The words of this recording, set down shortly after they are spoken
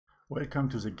Welcome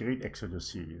to the Great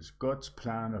Exodus series, God's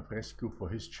plan of rescue for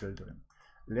his children.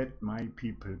 Let my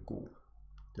people go.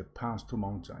 The path to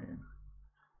Mount Zion.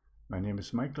 My name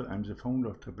is Michael. I'm the founder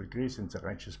of Triple Grace and the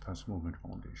Righteous Path Movement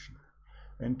Foundation.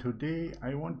 And today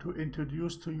I want to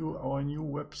introduce to you our new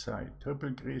website,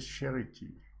 Triple Grace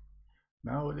Charity.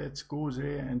 Now let's go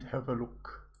there and have a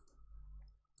look.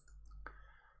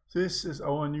 This is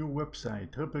our new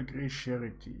website, Triple Grace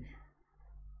Charity.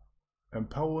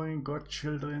 Empowering God's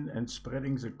children and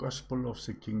spreading the gospel of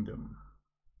the kingdom.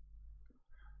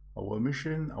 Our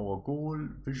mission, our goal,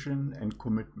 vision and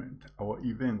commitment. Our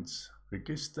events.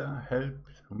 Register, help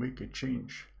to make a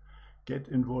change. Get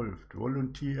involved,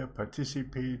 volunteer,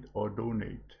 participate or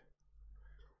donate.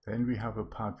 Then we have a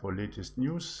part for latest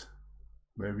news,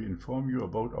 where we inform you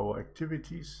about our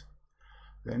activities.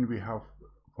 Then we have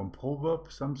from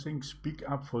Proverbs something, speak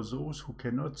up for those who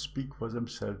cannot speak for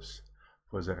themselves.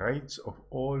 For the rights of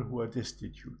all who are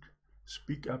destitute.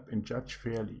 Speak up and judge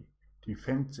fairly.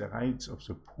 Defend the rights of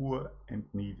the poor and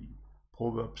needy.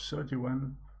 Proverbs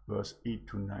 31, verse 8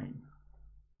 to 9.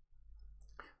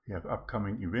 We have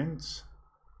upcoming events.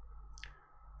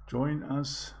 Join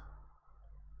us.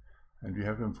 And we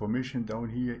have information down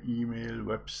here, email,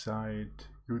 website,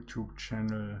 YouTube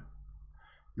channel.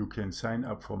 You can sign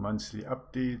up for monthly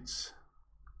updates.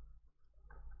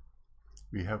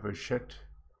 We have a chat.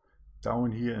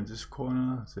 Down here in this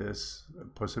corner, there's a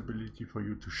possibility for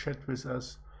you to chat with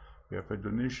us. We have a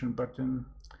donation button,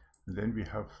 and then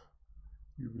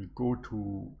you will go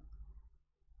to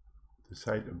the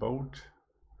site about.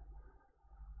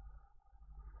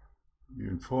 We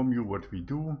inform you what we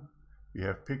do. We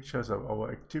have pictures of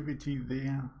our activity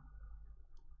there.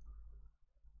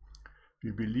 We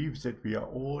believe that we are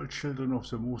all children of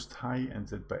the Most High and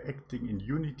that by acting in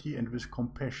unity and with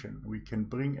compassion, we can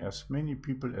bring as many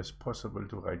people as possible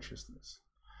to righteousness.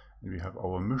 And we have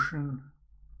our mission,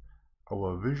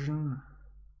 our vision,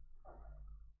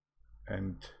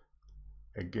 and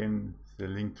again, the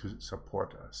link to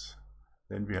support us.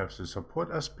 Then we have the support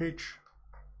us page.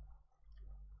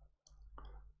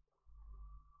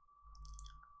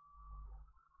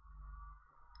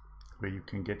 Where you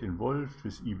can get involved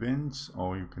with events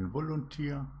or you can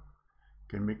volunteer,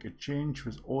 can make a change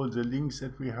with all the links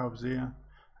that we have there.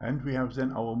 And we have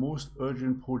then our most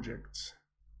urgent projects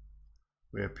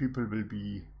where people will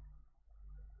be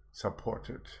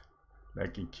supported.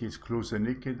 Like in case Close the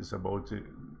Naked is about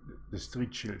the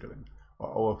street children.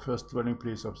 Or our first dwelling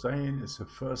place of Zion is the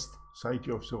first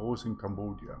Society of the Rose in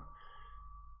Cambodia.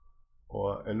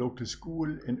 Or a local school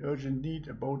in urgent need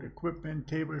about equipment,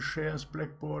 table, chairs,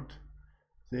 blackboard.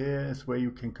 There's where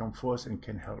you can come forth and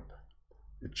can help.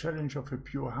 The challenge of a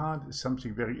pure heart is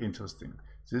something very interesting.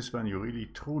 This one you really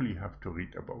truly have to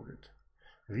read about it.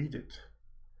 Read it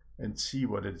and see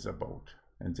what it's about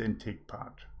and then take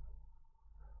part.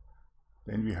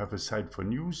 Then we have a site for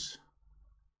news.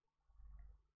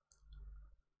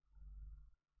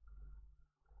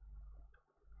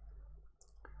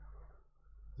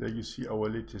 There you see our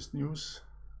latest news.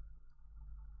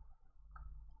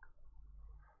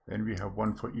 Then we have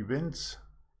one for events.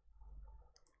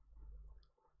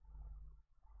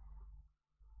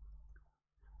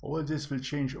 All this will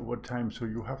change over time, so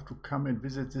you have to come and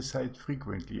visit the site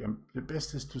frequently. And the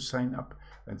best is to sign up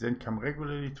and then come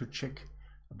regularly to check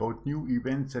about new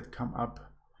events that come up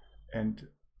and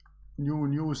new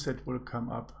news that will come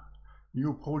up,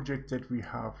 new projects that we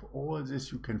have. All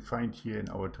this you can find here in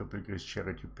our Triple Grace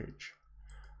Charity page.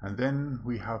 And then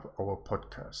we have our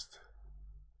podcast.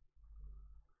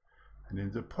 And in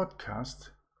the podcast,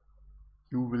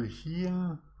 you will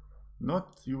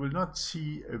not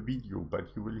see a video,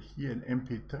 but you will hear an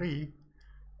MP3,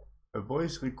 a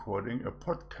voice recording, a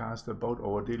podcast about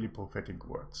our daily prophetic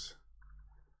words.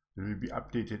 It will be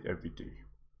updated every day.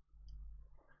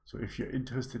 So if you're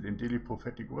interested in daily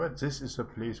prophetic words, this is a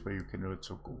place where you can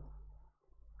also go.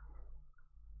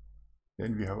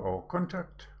 Then we have our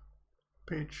contact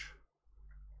page.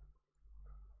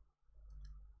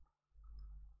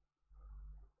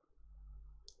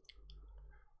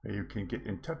 Where you can get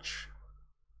in touch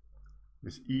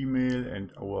with email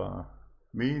and our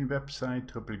main website,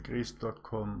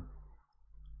 triplegrace.com,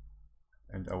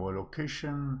 and our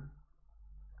location.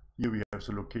 Here we have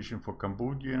the location for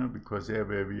Cambodia, because there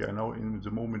where we are now in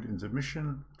the moment in the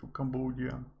mission to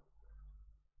Cambodia.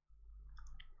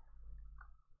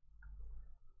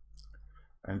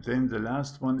 And then the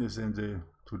last one is in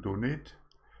to donate.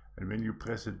 And when you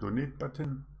press the donate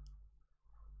button,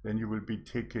 then you will be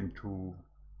taken to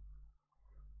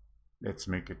Let's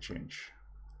Make a Change.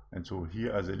 And so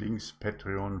here are the links: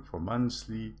 Patreon for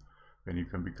monthly, when you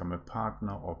can become a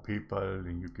partner, or PayPal,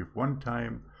 and you give one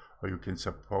time, or you can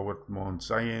support Mount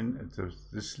Zion at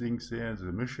this link there,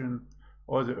 the mission,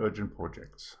 or the urgent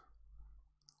projects.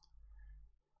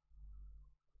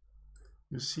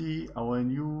 You see, our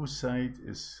new site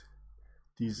is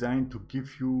designed to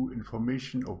give you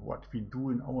information of what we do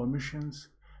in our missions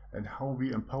and how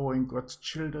we empowering God's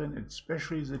children,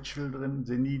 especially the children,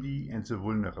 the needy and the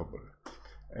vulnerable.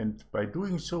 And by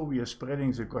doing so, we are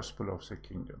spreading the gospel of the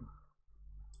kingdom.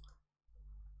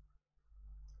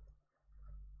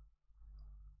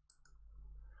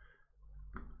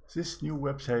 This new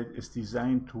website is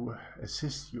designed to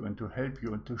assist you and to help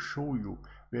you and to show you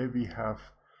where we have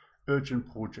urgent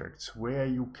projects, where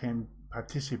you can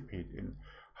participate in,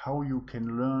 how you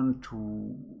can learn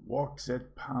to walk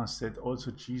that path that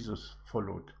also Jesus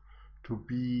followed, to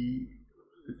be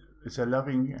with a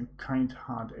loving and kind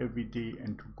heart every day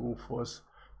and to go forth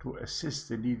to assist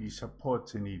the needy, support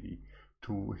the needy,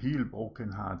 to heal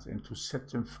broken hearts and to set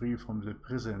them free from the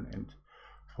prison and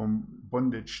from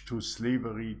bondage to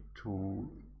slavery to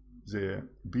the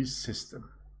beast system.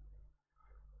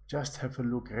 Just have a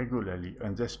look regularly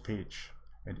on this page,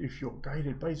 and if you're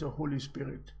guided by the Holy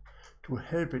Spirit to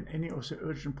help in any of the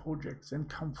urgent projects, then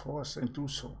come forth and do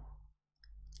so.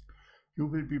 You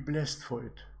will be blessed for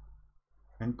it,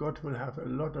 and God will have a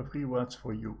lot of rewards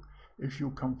for you if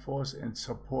you come forth and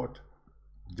support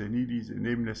the needy, the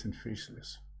nameless and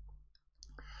faceless.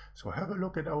 So have a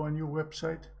look at our new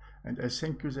website, and I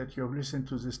thank you that you have listened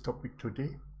to this topic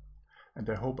today, and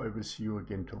I hope I will see you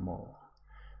again tomorrow.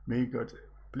 May God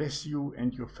bless you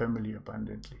and your family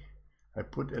abundantly. I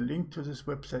put a link to this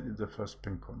website in the first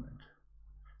pinned comment.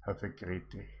 Have a great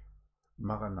day.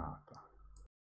 Maranatha.